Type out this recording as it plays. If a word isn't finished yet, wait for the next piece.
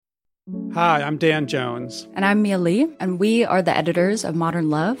Hi, I'm Dan Jones. And I'm Mia Lee, and we are the editors of Modern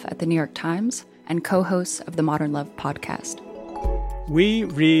Love at the New York Times and co-hosts of the Modern Love podcast. We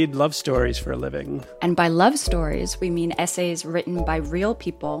read love stories for a living. And by love stories, we mean essays written by real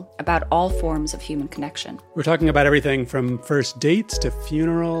people about all forms of human connection. We're talking about everything from first dates to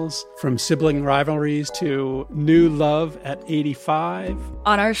funerals, from sibling rivalries to new love at 85.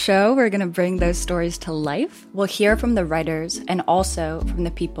 On our show, we're going to bring those stories to life. We'll hear from the writers and also from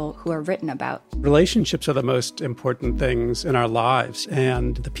the people who are written about. Relationships are the most important things in our lives,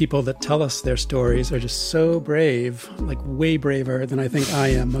 and the people that tell us their stories are just so brave, like way braver than I think I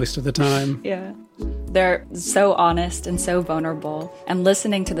am most of the time. Yeah. They're so honest and so vulnerable. And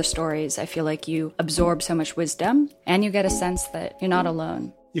listening to the stories, I feel like you absorb so much wisdom and you get a sense that you're not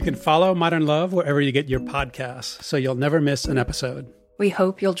alone. You can follow Modern Love wherever you get your podcasts, so you'll never miss an episode. We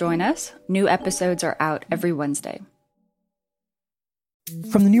hope you'll join us. New episodes are out every Wednesday.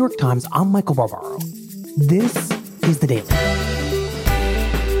 From the New York Times, I'm Michael Barbaro. This is The Daily.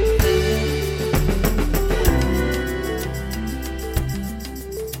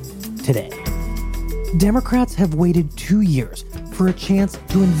 Today, Democrats have waited 2 years for a chance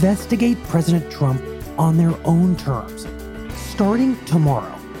to investigate President Trump on their own terms. Starting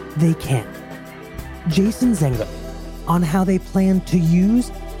tomorrow, they can. Jason Zengel on how they plan to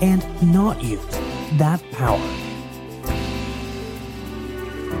use and not use that power.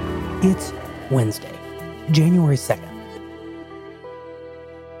 It's Wednesday, January 2nd.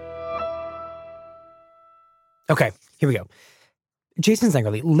 Okay, here we go. Jason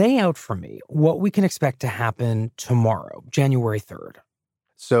Zengerle, lay out for me what we can expect to happen tomorrow, January 3rd.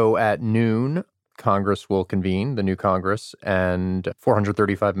 So at noon, Congress will convene, the new Congress, and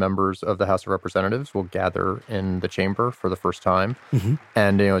 435 members of the House of Representatives will gather in the chamber for the first time. Mm-hmm.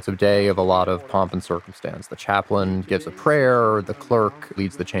 And, it's a day of a lot of pomp and circumstance. The chaplain gives a prayer, the clerk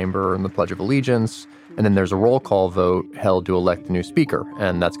leads the chamber in the Pledge of Allegiance, and then there's a roll call vote held to elect the new speaker,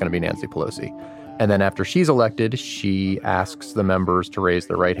 and that's going to be Nancy Pelosi. And then after she's elected, she asks the members to raise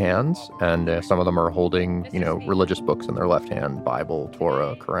their right hands. And some of them are holding, religious books in their left hand, Bible,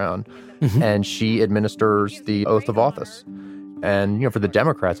 Torah, Quran. Mm-hmm. And she administers the oath of office. And, for the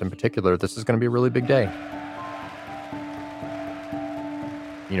Democrats in particular, this is going to be a really big day.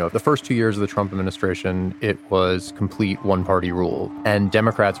 The first 2 years of the Trump administration, it was complete one-party rule. And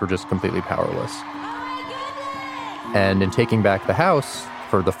Democrats were just completely powerless. And in taking back the House,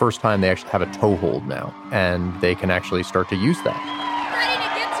 for the first time, they actually have a toehold now, and they can actually start to use that. Ready to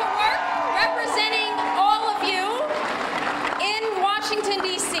get to work representing all of you in Washington,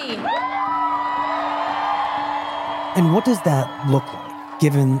 D.C. And what does that look like,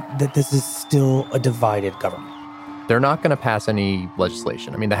 given that this is still a divided government? They're not going to pass any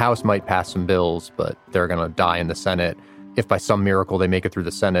legislation. I mean, the House might pass some bills, but they're going to die in the Senate. If by some miracle they make it through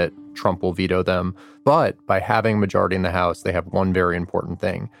the Senate, Trump will veto them. But by having a majority in the House, they have one very important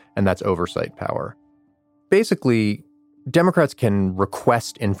thing, and that's oversight power. Basically, Democrats can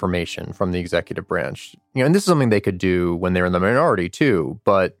request information from the executive branch. And this is something they could do when they're in the minority, too.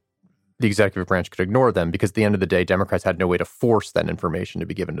 But the executive branch could ignore them because at the end of the day, Democrats had no way to force that information to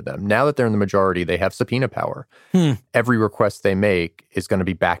be given to them. Now that they're in the majority, they have subpoena power. Every request they make is going to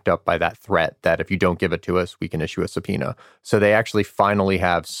be backed up by that threat that if you don't give it to us, we can issue a subpoena. So they actually finally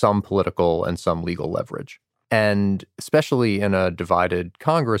have some political and some legal leverage. And especially in a divided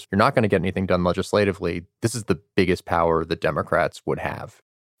Congress, you're not going to get anything done legislatively. This is the biggest power that Democrats would have.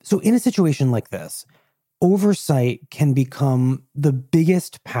 So in a situation like this, oversight can become the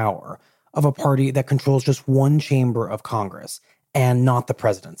biggest power of a party that controls just one chamber of Congress and not the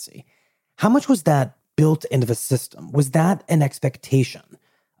presidency. How much was that built into the system? Was that an expectation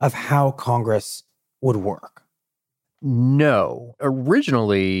of how Congress would work? No.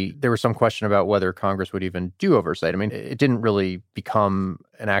 Originally, there was some question about whether Congress would even do oversight. I mean, it didn't really become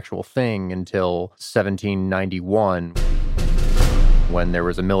an actual thing until 1791, when there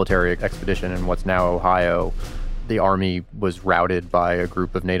was a military expedition in what's now Ohio. The army was routed by a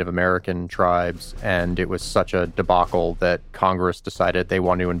group of Native American tribes, and it was such a debacle that Congress decided they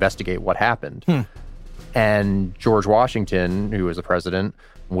wanted to investigate what happened. And George Washington, who was the president,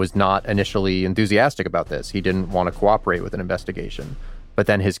 was not initially enthusiastic about this. He didn't want to cooperate with an investigation. But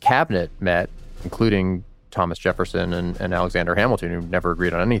then his cabinet met, including Thomas Jefferson and Alexander Hamilton, who never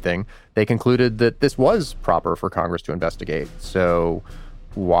agreed on anything. They concluded that this was proper for Congress to investigate. So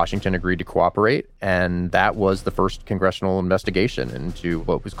Washington agreed to cooperate, and that was the first congressional investigation into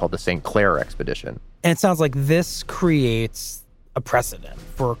what was called the St. Clair Expedition. And it sounds like this creates a precedent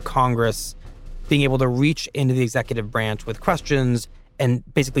for Congress being able to reach into the executive branch with questions and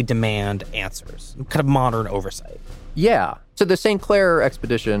basically demand answers, kind of modern oversight. Yeah. So the St. Clair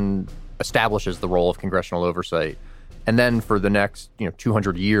Expedition establishes the role of congressional oversight. And then for the next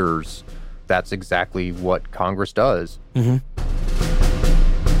 200 years, that's exactly what Congress does. Mm-hmm.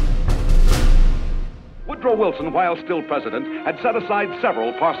 Woodrow Wilson, while still president, had set aside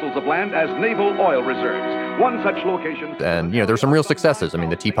several parcels of land as naval oil reserves. One such location... And, there's some real successes. I mean,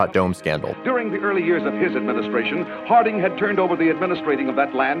 the Teapot Dome scandal. During the early years of his administration, Harding had turned over the administrating of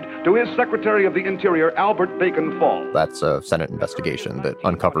that land to his Secretary of the Interior, Albert Bacon Fall. That's a Senate investigation that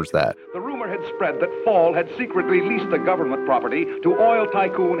uncovers that. The rumor had spread that Fall had secretly leased the government property to oil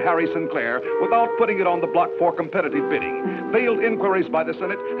tycoon Harry Sinclair without putting it on the block for competitive bidding. Failed inquiries by the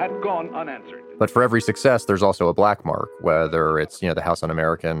Senate had gone unanswered. But for every success, there's also a black mark, whether it's, the House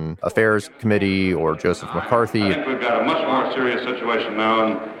Un-American Affairs Committee or Joseph McCarthy. I think we've got a much more serious situation now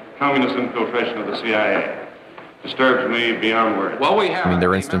in communist infiltration of the CIA. Disturbs me beyond words. There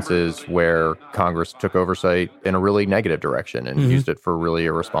are instances where Congress took oversight in a really negative direction and used it for really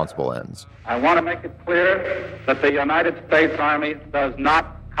irresponsible ends. I want to make it clear that the United States Army does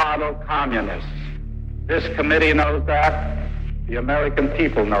not coddle communists. This committee knows that. The American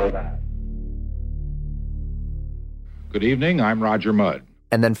people know that. Good evening, I'm Roger Mudd.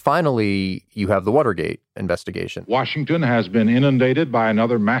 And then finally, you have the Watergate investigation. Washington has been inundated by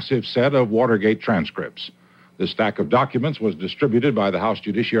another massive set of Watergate transcripts. This stack of documents was distributed by the House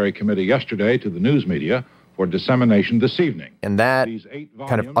Judiciary Committee yesterday to the news media for dissemination this evening. And that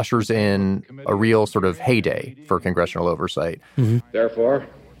kind of ushers in a real sort of heyday for congressional oversight. Mm-hmm. Therefore,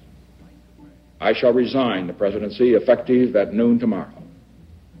 I shall resign the presidency effective at noon tomorrow.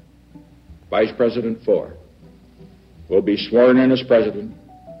 Vice President Ford will be sworn in as president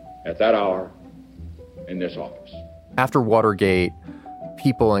at that hour in this office. After Watergate,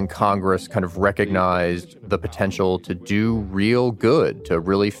 people in Congress kind of recognized the potential to do real good, to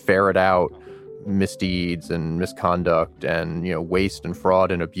really ferret out misdeeds and misconduct and, waste and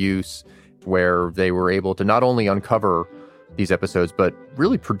fraud and abuse, where they were able to not only uncover these episodes, but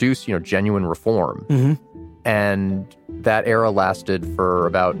really produce, genuine reform. Mm-hmm. And that era lasted for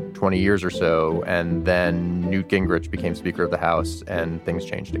about 20 years or so, and then Newt Gingrich became Speaker of the House, and things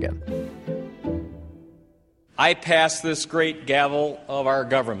changed again. I pass this great gavel of our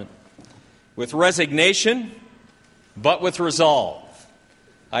government with resignation, but with resolve.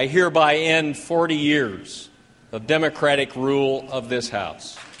 I hereby end 40 years of democratic rule of this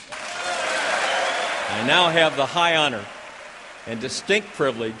House. I now have the high honor and distinct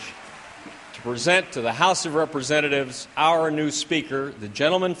privilege to present to the House of Representatives our new Speaker, the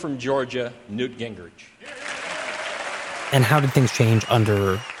gentleman from Georgia, Newt Gingrich. And how did things change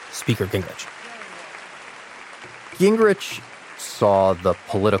under Speaker Gingrich? Gingrich saw the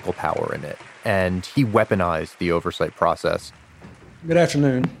political power in it, and he weaponized the oversight process. Good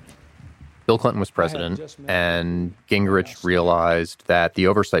afternoon. Bill Clinton was president, and Gingrich realized that the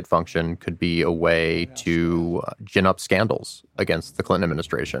oversight function could be a way to gin up scandals against the Clinton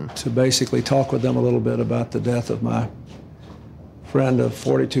administration. To basically talk with them a little bit about the death of my friend of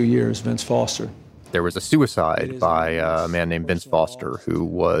 42 years, Vince Foster. There was a suicide by a man named Vince Foster, who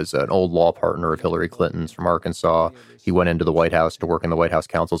was an old law partner of Hillary Clinton's from Arkansas. He went into the White House to work in the White House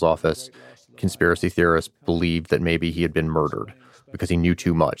counsel's office. Conspiracy theorists believed that maybe he had been murdered because he knew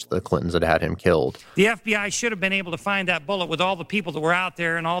too much. The Clintons had him killed. The FBI should have been able to find that bullet with all the people that were out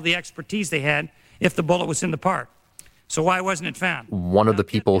there and all the expertise they had if the bullet was in the park. So why wasn't it found? One of the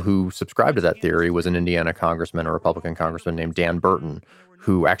people who subscribed to that theory was an Indiana congressman, a Republican congressman named Dan Burton,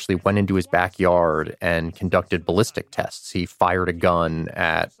 who actually went into his backyard and conducted ballistic tests. He fired a gun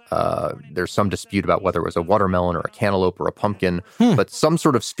at, there's some dispute about whether it was a watermelon or a cantaloupe or a pumpkin, but some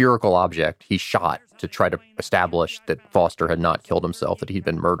sort of spherical object he shot to try to establish that Foster had not killed himself, that he'd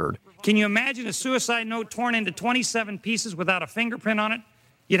been murdered. Can you imagine a suicide note torn into 27 pieces without a fingerprint on it?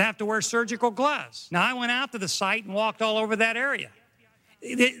 You'd have to wear surgical gloves. Now, I went out to the site and walked all over that area.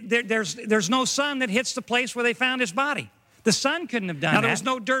 There's no sun that hits the place where they found his body. The sun couldn't have done that. Now, there was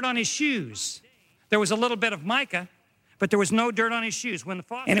no dirt on his shoes. There was a little bit of mica, but there was no dirt on his shoes.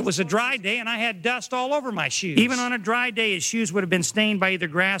 And it was a dry day, and I had dust all over my shoes. Even on a dry day, his shoes would have been stained by either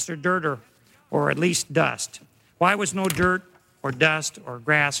grass or dirt or at least dust. Why was no dirt or dust or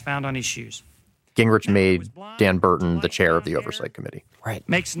grass found on his shoes? Gingrich made Dan Burton the chair of the Oversight Committee. Right.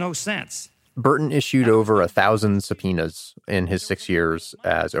 Makes no sense. Burton issued over 1,000 subpoenas in his 6 years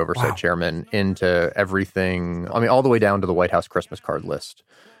as oversight chairman into everything, all the way down to the White House Christmas card list.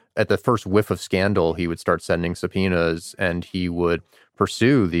 At the first whiff of scandal, he would start sending subpoenas, and he would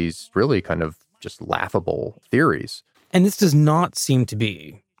pursue these really kind of just laughable theories. And this does not seem to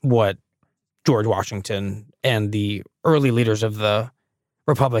be what George Washington and the early leaders of the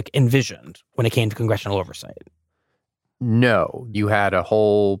Republic envisioned when it came to congressional oversight. No, you had a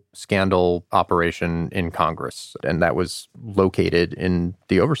whole scandal operation in Congress, and that was located in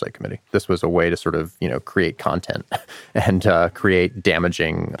the Oversight Committee. This was a way to sort of, create content and create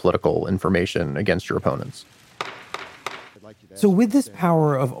damaging political information against your opponents. So with this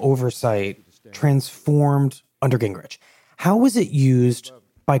power of oversight transformed under Gingrich, how was it used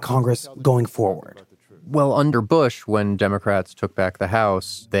by Congress going forward? Well, under Bush, when Democrats took back the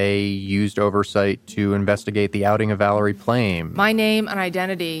House, they used oversight to investigate the outing of Valerie Plame. My name and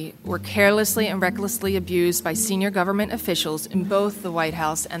identity were carelessly and recklessly abused by senior government officials in both the White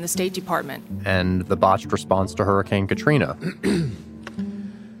House and the State Department. And the botched response to Hurricane Katrina.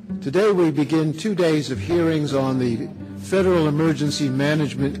 Today we begin 2 days of hearings on the Federal Emergency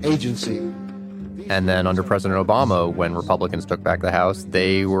Management Agency. And then under President Obama, when Republicans took back the House,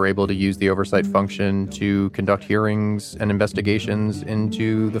 they were able to use the oversight function to conduct hearings and investigations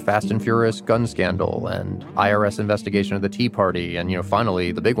into the Fast and Furious gun scandal and IRS investigation of the Tea Party. And,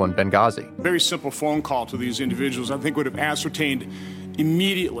 finally, the big one, Benghazi. Very simple phone call to these individuals, I think, would have ascertained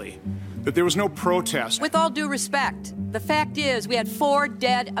immediately that there was no protest. With all due respect, the fact is we had 4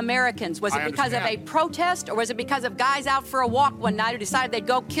 dead Americans. Was it because of a protest, or was it because of guys out for a walk one night who decided they'd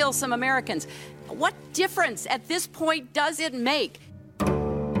go kill some Americans? What difference at this point does it make?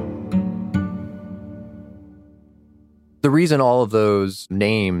 The reason all of those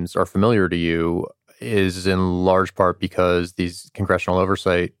names are familiar to you is in large part because these congressional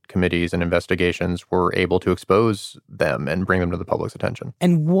oversight committees and investigations were able to expose them and bring them to the public's attention.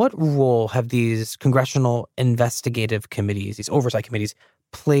 And what role have these congressional investigative committees, these oversight committees,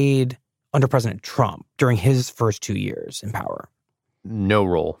 played under President Trump during his first 2 years in power? No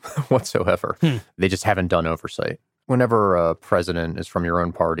role whatsoever. They just haven't done oversight. Whenever a president is from your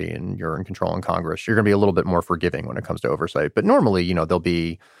own party and you're in control in Congress, you're going to be a little bit more forgiving when it comes to oversight. But normally, there'll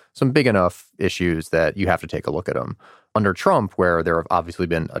be some big enough issues that you have to take a look at them. Under Trump, where there have obviously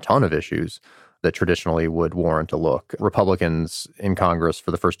been a ton of issues that traditionally would warrant a look, Republicans in Congress for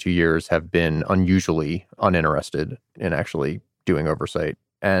the first 2 years have been unusually uninterested in actually doing oversight.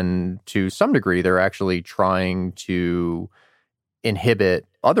 And to some degree, they're actually trying to inhibit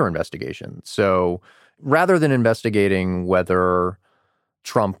other investigations. So rather than investigating whether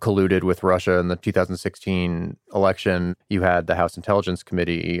Trump colluded with Russia in the 2016 election, you had the House Intelligence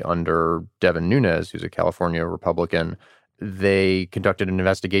Committee under Devin Nunes, who's a California Republican. They conducted an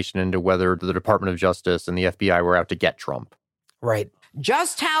investigation into whether the Department of Justice and the FBI were out to get Trump. Right.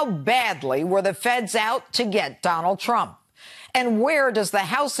 Just how badly were the feds out to get Donald Trump? And where does the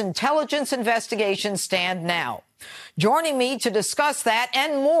House Intelligence investigation stand now? Joining me to discuss that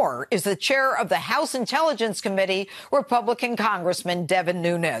and more is the chair of the House Intelligence Committee, Republican Congressman Devin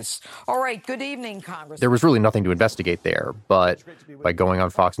Nunes. All right, good evening, Congressman. There was really nothing to investigate there, but by going on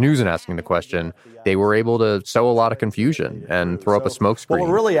Fox News and asking the question, they were able to sow a lot of confusion and throw up a smokescreen. What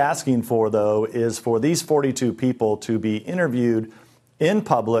we're really asking for, though, is for these 42 people to be interviewed in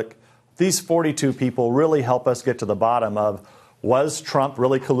public. These 42 people really help us get to the bottom of, was Trump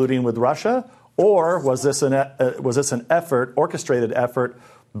really colluding with Russia? Or was this an effort, orchestrated effort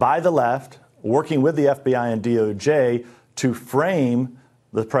by the left, working with the FBI and DOJ to frame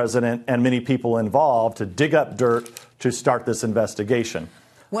the president and many people involved to dig up dirt to start this investigation?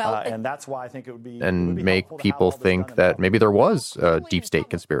 Well, and that's why I think it would be make people think that maybe there was a deep state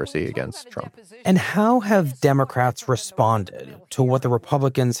conspiracy against Trump. And how have Democrats responded to what the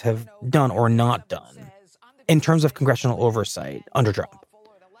Republicans have done or not done in terms of congressional oversight under Trump?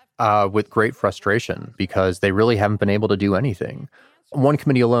 With great frustration, because they really haven't been able to do anything. One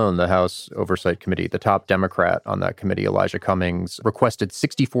committee alone, the House Oversight Committee, the top Democrat on that committee, Elijah Cummings, requested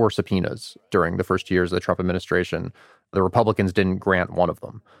 64 subpoenas during the first years of the Trump administration. The Republicans didn't grant one of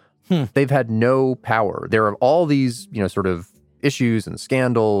them. They've had no power. There are all these, sort of issues and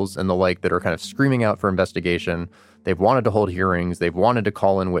scandals and the like that are kind of screaming out for investigation. They've wanted to hold hearings. They've wanted to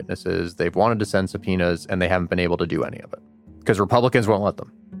call in witnesses. They've wanted to send subpoenas, and they haven't been able to do any of it because Republicans won't let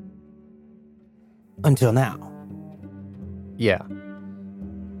them. Until now. Yeah.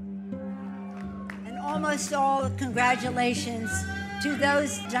 And almost all congratulations to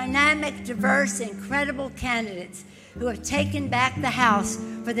those dynamic, diverse, incredible candidates who have taken back the House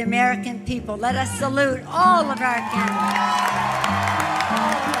for the American people. Let us salute all of our candidates.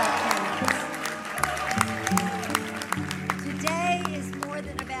 Today is more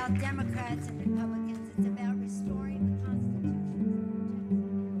than about Democrats and Republicans. It's about restoring the Constitution.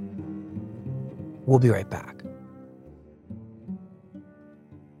 We'll be right back.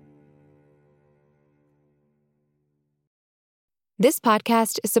 This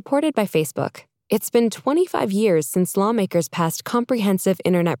podcast is supported by Facebook. It's been 25 years since lawmakers passed comprehensive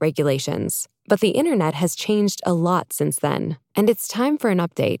internet regulations, but the internet has changed a lot since then, and it's time for an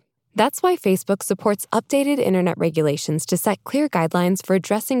update. That's why Facebook supports updated internet regulations to set clear guidelines for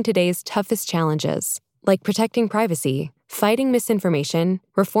addressing today's toughest challenges, like protecting privacy, fighting misinformation,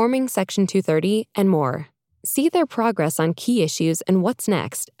 reforming Section 230, and more. See their progress on key issues and what's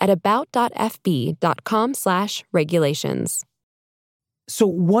next at about.fb.com/regulations. So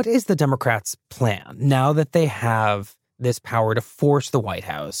what is the Democrats' plan now that they have this power to force the White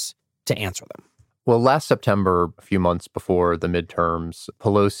House to answer them? Well, last September, a few months before the midterms,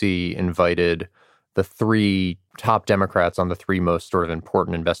 Pelosi invited the three top Democrats on the three most sort of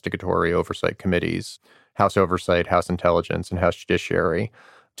important investigatory oversight committees, House Oversight, House Intelligence, and House Judiciary,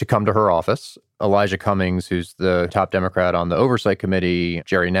 to come to her office. Elijah Cummings, who's the top Democrat on the Oversight Committee,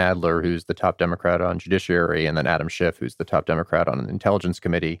 Jerry Nadler, who's the top Democrat on Judiciary, and then Adam Schiff, who's the top Democrat on the Intelligence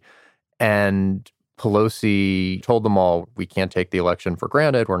Committee. And Pelosi told them all, we can't take the election for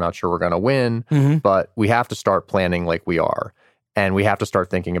granted. We're not sure we're going to win, but we have to start planning like we are. And we have to start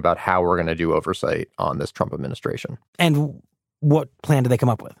thinking about how we're going to do oversight on this Trump administration. And what plan did they come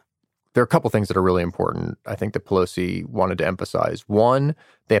up with? There are a couple things that are really important, I think, that Pelosi wanted to emphasize. One,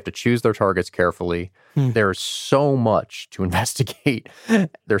 they have to choose their targets carefully. There's so much to investigate.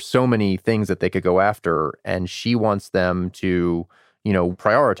 There's so many things that they could go after, and she wants them to,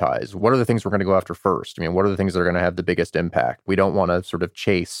 prioritize. What are the things we're going to go after first? I mean, what are the things that are going to have the biggest impact? We don't want to sort of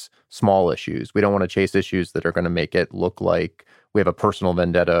chase small issues. We don't want to chase issues that are going to make it look like we have a personal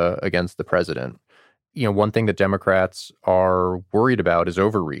vendetta against the president. One thing that Democrats are worried about is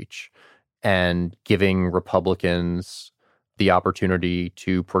overreach and giving Republicans the opportunity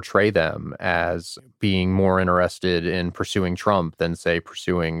to portray them as being more interested in pursuing Trump than, say,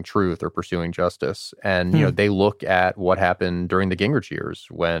 pursuing truth or pursuing justice. And, they look at what happened during the Gingrich years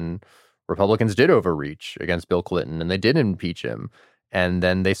when Republicans did overreach against Bill Clinton and they did impeach him, and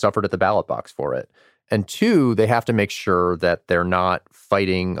then they suffered at the ballot box for it. And two, they have to make sure that they're not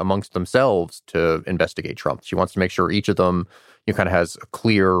fighting amongst themselves to investigate Trump. She wants to make sure each of them kind of has a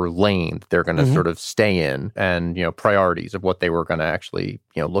clear lane that they're going to sort of stay in, and, priorities of what they were going to actually,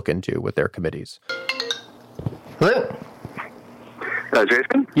 look into with their committees. Hello?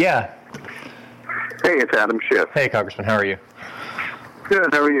 Jason? Yeah. Hey, it's Adam Schiff. Hey, Congressman. How are you?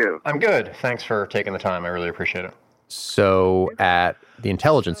 Good. How are you? I'm good. Thanks for taking the time. I really appreciate it. So at the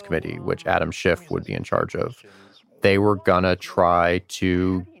Intelligence Committee, which Adam Schiff would be in charge of, they were going to try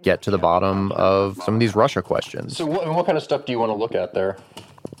to get to the bottom of some of these Russia questions. So what kind of stuff do you want to look at there?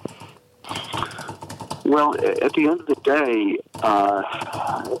 Well, at the end of the day,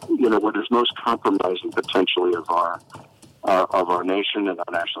 what is most compromising potentially of our nation and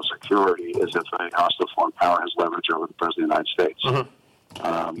our national security is if a hostile foreign power has leverage over the President of the United States.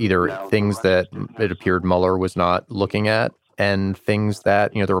 Either things that it appeared Mueller was not looking at, and things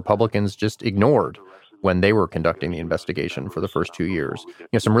that, the Republicans just ignored when they were conducting the investigation for the first 2 years.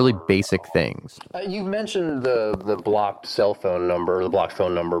 Some really basic things. You mentioned the blocked cell phone number, the blocked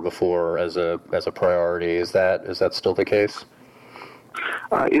phone number before as a priority. Is that still the case?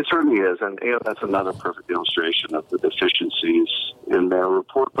 It certainly is, and that's another perfect illustration of the deficiencies in their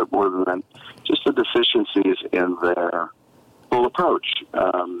report, but more than that, just the deficiencies in their whole approach.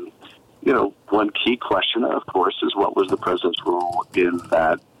 One key question, of course, is what was the president's role in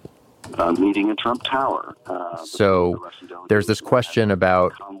that meeting in Trump Tower? So there's this question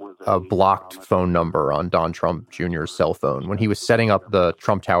about a blocked phone number on Don Trump Jr.'s cell phone. When he was setting up the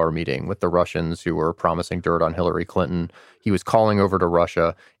Trump Tower meeting with the Russians who were promising dirt on Hillary Clinton, he was calling over to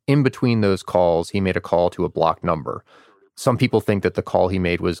Russia. In between those calls, he made a call to a blocked number. Some people think that the call he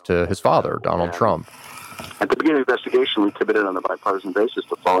made was to his father, Donald Trump. At the beginning of the investigation, we committed on a bipartisan basis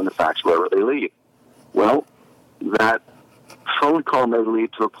to following the facts wherever they lead. Well, that phone call may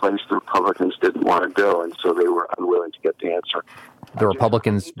lead to a place the Republicans didn't want to go, and so they were unwilling to get the answer. The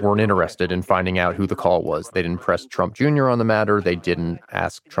Republicans weren't interested in finding out who the call was. They didn't press Trump Jr. on the matter. They didn't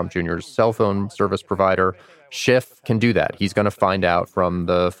ask Trump Jr.'s cell phone service provider. Schiff can do that. He's going to find out from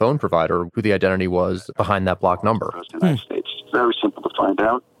the phone provider who the identity was behind that blocked number. It's very simple to find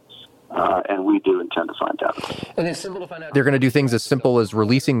out. And we do intend to find out. And it's simple to find out. They're going to do things as simple as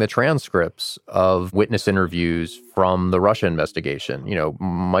releasing the transcripts of witness interviews from the Russia investigation.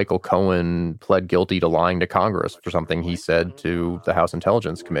 Michael Cohen pled guilty to lying to Congress for something he said to the House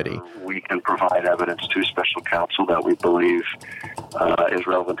Intelligence Committee. We can provide evidence to special counsel that we believe is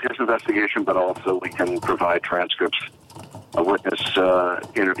relevant to his investigation, but also we can provide transcripts of witness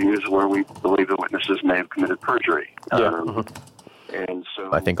interviews where we believe the witnesses may have committed perjury. And so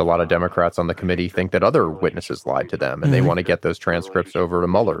I think a lot of Democrats on the committee think that other witnesses lied to them, and they want to get those transcripts over to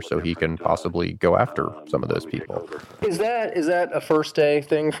Mueller so he can possibly go after some of those people. Is that a first day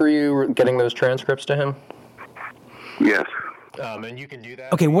thing for you, getting those transcripts to him? Yes. And you can do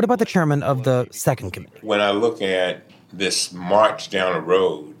that. Okay, what about the chairman of the second committee? When I look at this march down a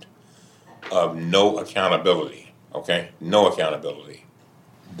road of no accountability, no accountability,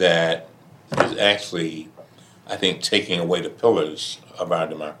 that is actually, I think, taking away the pillars of our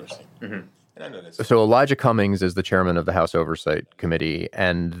democracy. Mm-hmm. So Elijah Cummings is the chairman of the House Oversight Committee,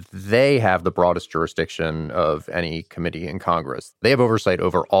 and they have the broadest jurisdiction of any committee in Congress. They have oversight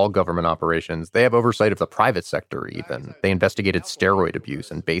over all government operations. They have oversight of the private sector, even. They investigated steroid abuse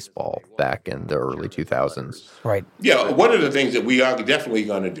in baseball back in the early 2000s. Right. Yeah, one of the things that we are definitely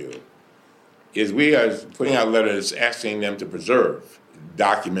going to do is we are putting out letters asking them to preserve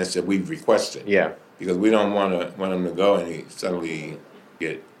documents that we've requested. Yeah. Because we don't want them to go and suddenly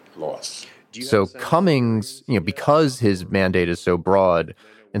get lost. So Cummings, because his mandate is so broad,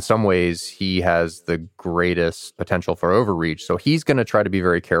 in some ways he has the greatest potential for overreach. So he's going to try to be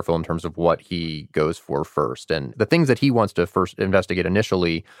very careful in terms of what he goes for first. And the things that he wants to first investigate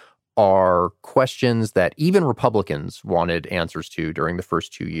initially are questions that even Republicans wanted answers to during the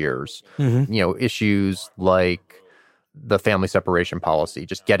first 2 years. Mm-hmm. Issues like the family separation policy,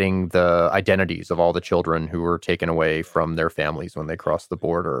 just getting the identities of all the children who were taken away from their families when they crossed the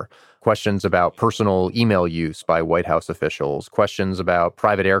border, questions about personal email use by White House officials, questions about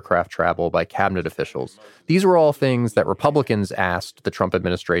private aircraft travel by cabinet officials. These were all things that Republicans asked the Trump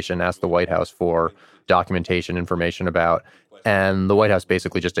administration, asked the White House for documentation, information about, and the White House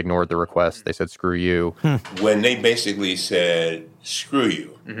basically just ignored the request. They said, screw you. When they basically said, screw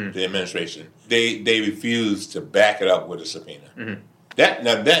you, the administration, they refused to back it up with a subpoena. Mm-hmm.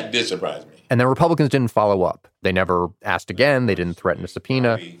 That did surprise me. And then Republicans didn't follow up. They never asked again. They didn't threaten a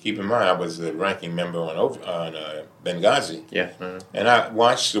subpoena. Keep in mind, I was the ranking member on Benghazi. Yeah. Mm-hmm. And I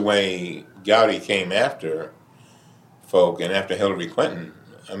watched the way Gowdy came after folk and after Hillary Clinton.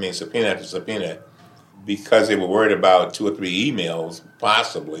 Subpoena after subpoena, because they were worried about 2 or 3 emails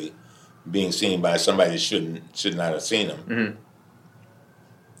possibly being seen by somebody that should not have seen them. Mm-hmm.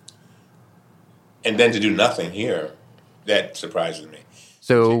 And then to do nothing here, that surprises me.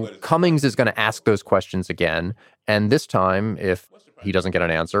 So Cummings is going to ask those questions again. And this time, if he doesn't get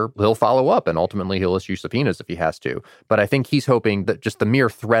an answer, he'll follow up and ultimately he'll issue subpoenas if he has to. But I think he's hoping that just the mere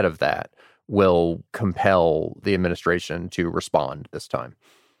threat of that will compel the administration to respond this time.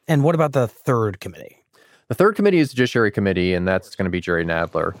 And what about the third committee? The third committee is the Judiciary Committee, and that's going to be Jerry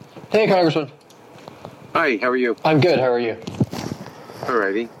Nadler. Hey, Congressman. Hi, how are you? I'm good. How are you? All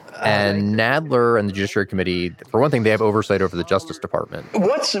righty. And Nadler and the Judiciary Committee, for one thing, they have oversight over the Justice Department.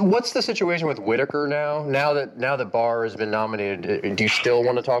 What's the situation with Whitaker now? Now that Barr has been nominated, do you still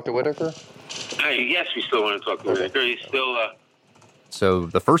want to talk to Whitaker? Yes, we still want to talk to Whitaker. He's still... So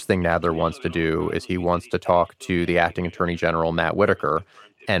the first thing Nadler wants to do is he wants to talk to the acting Attorney General, Matt Whitaker,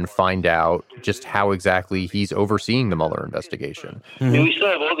 and find out just how exactly he's overseeing the Mueller investigation. Mm-hmm. We still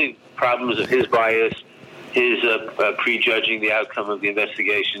have all the problems of his bias, his prejudging the outcome of the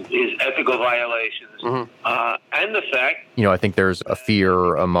investigation, his ethical violations, and the fact... I think there's a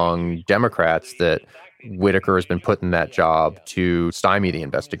fear among Democrats that Whitaker has been put in that job to stymie the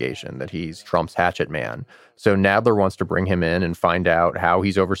investigation, that he's Trump's hatchet man. So Nadler wants to bring him in and find out how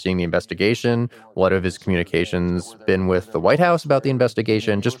he's overseeing the investigation, what have his communications been with the White House about the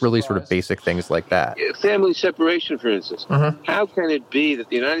investigation, just really sort of basic things like that. Family separation, for instance. How can it be that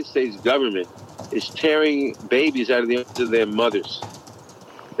the United States government is tearing babies out of the arms of their mothers?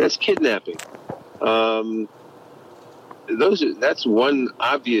 That's kidnapping. That's one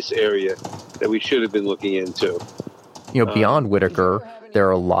obvious area that we should have been looking into. Beyond Whitaker, there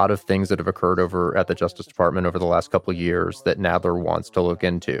are a lot of things that have occurred over at the Justice Department over the last couple of years that Nadler wants to look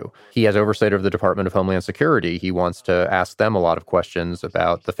into. He has oversight of the Department of Homeland Security. He wants to ask them a lot of questions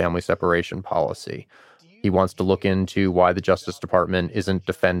about the family separation policy. He wants to look into why the Justice Department isn't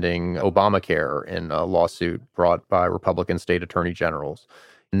defending Obamacare in a lawsuit brought by Republican state attorney generals.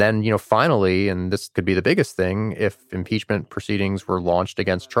 And then, finally, and this could be the biggest thing, if impeachment proceedings were launched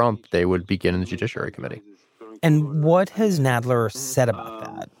against Trump, they would begin in the Judiciary Committee. And what has Nadler said about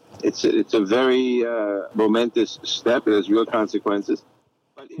that? It's a very momentous step. It has real consequences.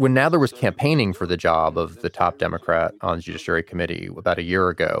 When Nadler was campaigning for the job of the top Democrat on the Judiciary Committee about a year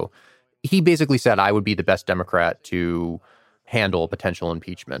ago, he basically said, I would be the best Democrat to handle potential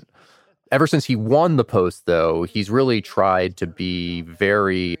impeachment. Ever since he won the post, though, he's really tried to be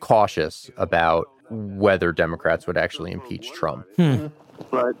very cautious about whether Democrats would actually impeach Trump.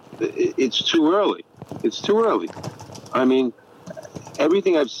 But it's too early. It's too early. I mean,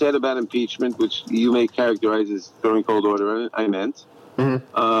 everything I've said about impeachment, which you may characterize as throwing cold water, I meant.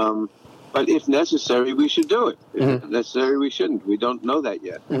 Mm-hmm. But if necessary, we should do it. If necessary, we shouldn't. We don't know that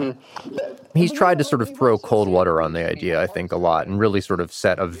yet. He's tried to sort of throw cold water on the idea, I think, a lot, and really sort of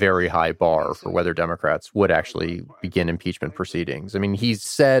set a very high bar for whether Democrats would actually begin impeachment proceedings. I mean, he's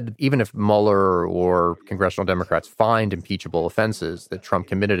said even if Mueller or congressional Democrats find impeachable offenses, that Trump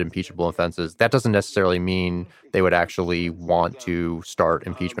committed impeachable offenses, that doesn't necessarily mean they would actually want to start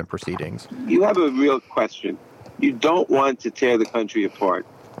impeachment proceedings. You have a real question. You don't want to tear the country apart.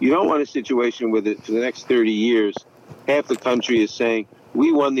 You don't want a situation where for the next 30 years, half the country is saying,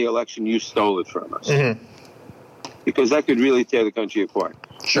 we won the election, you stole it from us. Mm-hmm. Because that could really tear the country apart.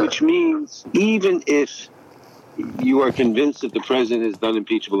 Sure. Which means even if you are convinced that the president has done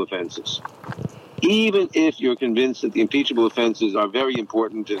impeachable offenses, even if you're convinced that the impeachable offenses are very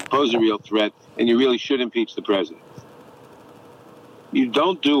important and pose a real threat and you really should impeach the president, you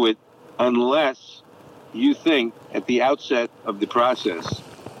don't do it unless you think at the outset of the process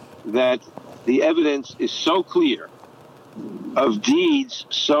that the evidence is so clear of deeds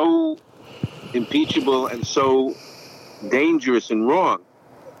so impeachable and so dangerous and wrong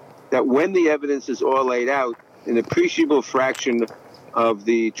that when the evidence is all laid out, an appreciable fraction of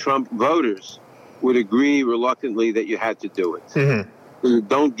the Trump voters would agree reluctantly that you had to do it. Mm-hmm. You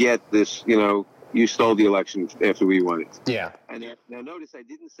don't get this, you stole the election after we won it. Yeah. And now notice I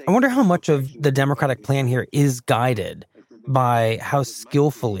didn't say... I wonder how much of the Democratic plan here is guided by how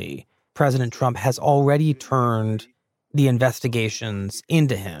skillfully President Trump has already turned the investigations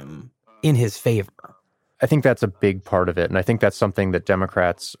into him in his favor. I think that's a big part of it. And I think that's something that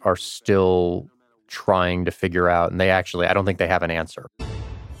Democrats are still trying to figure out. And I don't think they have an answer.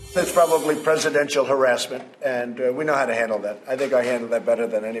 It's probably presidential harassment, and we know how to handle that. I think I handle that better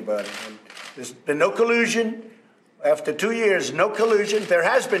than anybody. And there's been no collusion. After 2 years, no collusion. There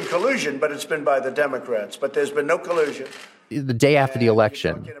has been collusion, but it's been by the Democrats. But there's been no collusion. The day after the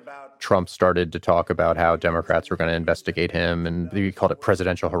election, Trump started to talk about how Democrats were going to investigate him, and he called it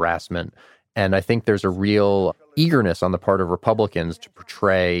presidential harassment. And I think there's a real eagerness on the part of Republicans to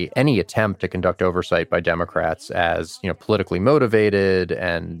portray any attempt to conduct oversight by Democrats as, politically motivated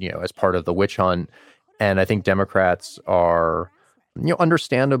and, as part of the witch hunt. And I think Democrats are,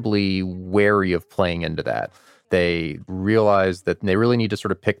 understandably wary of playing into that. They realize that they really need to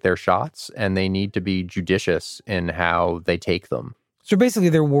sort of pick their shots, and they need to be judicious in how they take them. So basically,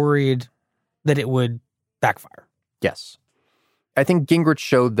 they're worried that it would backfire. Yes. I think Gingrich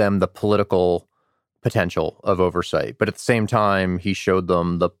showed them the political potential of oversight, but at the same time, he showed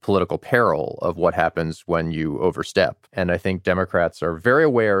them the political peril of what happens when you overstep. And I think Democrats are very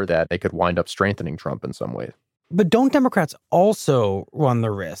aware that they could wind up strengthening Trump in some ways. But don't Democrats also run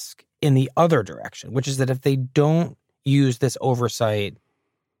the risk in the other direction, which is that if they don't use this oversight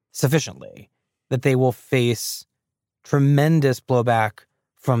sufficiently, that they will face tremendous blowback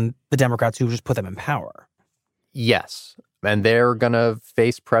from the Democrats who just put them in power? Yes. And they're going to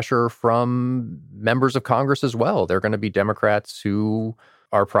face pressure from members of Congress as well. They're going to be Democrats who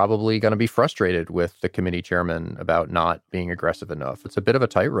are probably going to be frustrated with the committee chairman about not being aggressive enough. It's a bit of a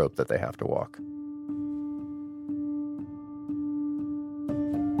tightrope that they have to walk.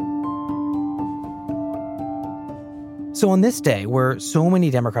 So on this day, where so many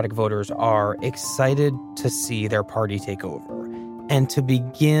Democratic voters are excited to see their party take over and to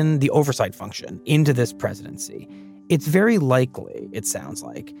begin the oversight function into this presidency, it's very likely, it sounds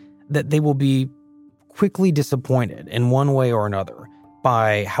like, that they will be quickly disappointed in one way or another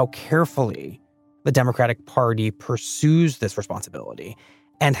by how carefully the Democratic Party pursues this responsibility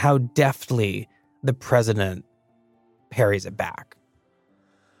and how deftly the president parries it back.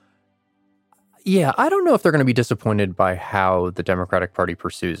 Yeah, I don't know if they're going to be disappointed by how the Democratic Party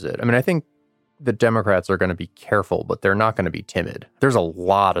pursues it. I mean, I think the Democrats are going to be careful, but they're not going to be timid. There's a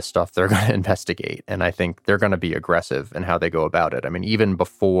lot of stuff they're going to investigate, and I think they're going to be aggressive in how they go about it. I mean, even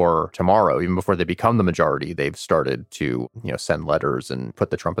before tomorrow, even before they become the majority, they've started to, send letters and put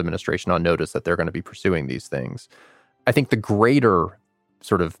the Trump administration on notice that they're going to be pursuing these things. I think the greater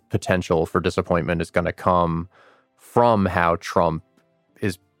sort of potential for disappointment is going to come from how Trump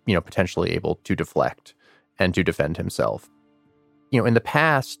is, potentially able to deflect and to defend himself. In the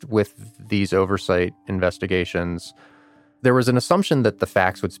past with these oversight investigations, there was an assumption that the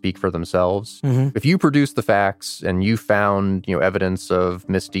facts would speak for themselves. Mm-hmm. If you produced the facts and you found, evidence of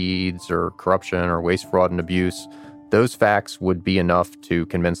misdeeds or corruption or waste, fraud, and abuse, those facts would be enough to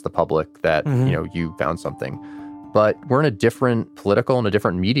convince the public that, you found something. But we're in a different political and a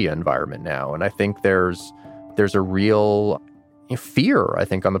different media environment now. And I think there's a real fear, I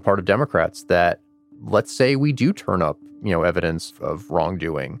think, on the part of Democrats that let's say we do turn up, evidence of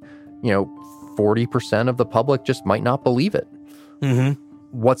wrongdoing, 40% of the public just might not believe it. Mm-hmm.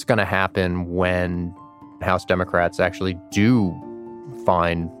 What's going to happen when House Democrats actually do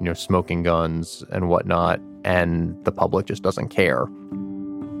find, smoking guns and whatnot, and the public just doesn't care?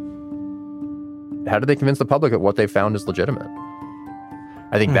 How do they convince the public that what they found is legitimate?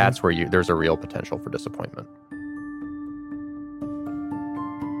 I think that's where there's a real potential for disappointment.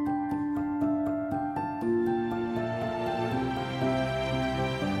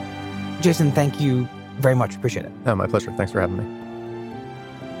 Jason, thank you very much. Appreciate it. Oh, my pleasure. Thanks for having me.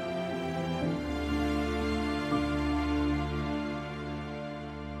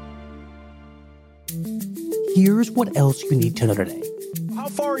 Here's what else you need to know today. How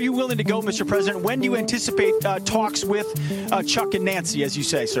far are you willing to go, Mr. President? When do you anticipate talks with Chuck and Nancy, as you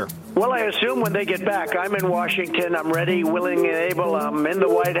say, sir? Well, I assume when they get back. I'm in Washington. I'm ready, willing, and able. I'm in the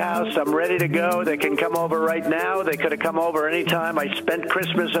White House. I'm ready to go. They can come over right now. They could have come over anytime. I spent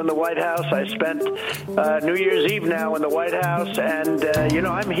Christmas in the White House. I spent New Year's Eve now in the White House. And,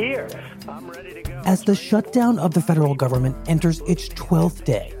 I'm here. I'm ready to go. As the shutdown of the federal government enters its 12th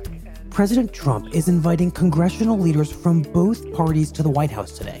day, President Trump is inviting congressional leaders from both parties to the White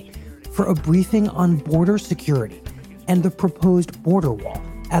House today for a briefing on border security and the proposed border wall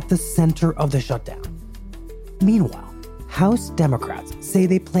at the center of the shutdown. Meanwhile, House Democrats say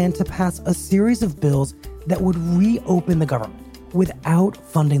they plan to pass a series of bills that would reopen the government without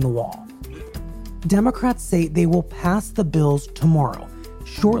funding the wall. Democrats say they will pass the bills tomorrow,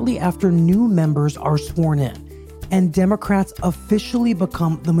 shortly after new members are sworn in, and Democrats officially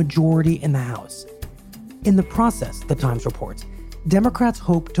become the majority in the House. In the process, the Times reports, Democrats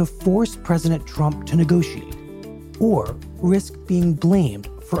hope to force President Trump to negotiate or risk being blamed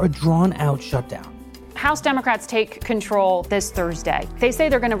for a drawn-out shutdown. House Democrats take control this Thursday. They say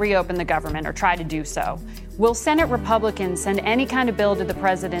they're going to reopen the government or try to do so. Will Senate Republicans send any kind of bill to the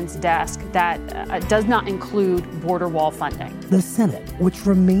president's desk that does not include border wall funding? The Senate, which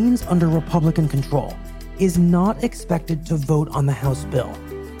remains under Republican control, is not expected to vote on the House bill,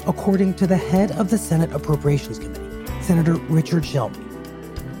 according to the head of the Senate Appropriations Committee, Senator Richard Shelby.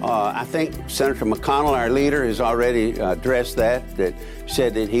 I think Senator McConnell, our leader, has already addressed that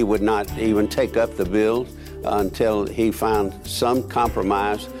said that he would not even take up the bill until he found some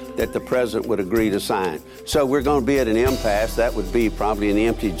compromise that the president would agree to sign. So we're going to be at an impasse. That would be probably an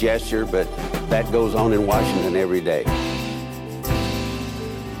empty gesture, but that goes on in Washington every day.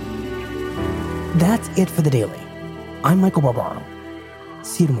 That's it for the Daily. I'm Michael Barbaro.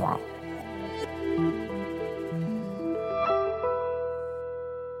 See you tomorrow.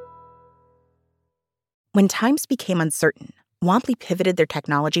 When times became uncertain, Womply pivoted their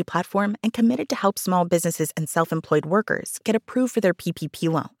technology platform and committed to help small businesses and self-employed workers get approved for their PPP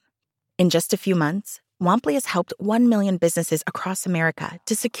loan. In just a few months, Womply has helped 1 million businesses across America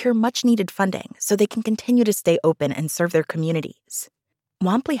to secure much-needed funding so they can continue to stay open and serve their communities.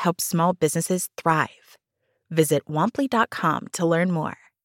 Womply helps small businesses thrive. Visit Womply.com to learn more.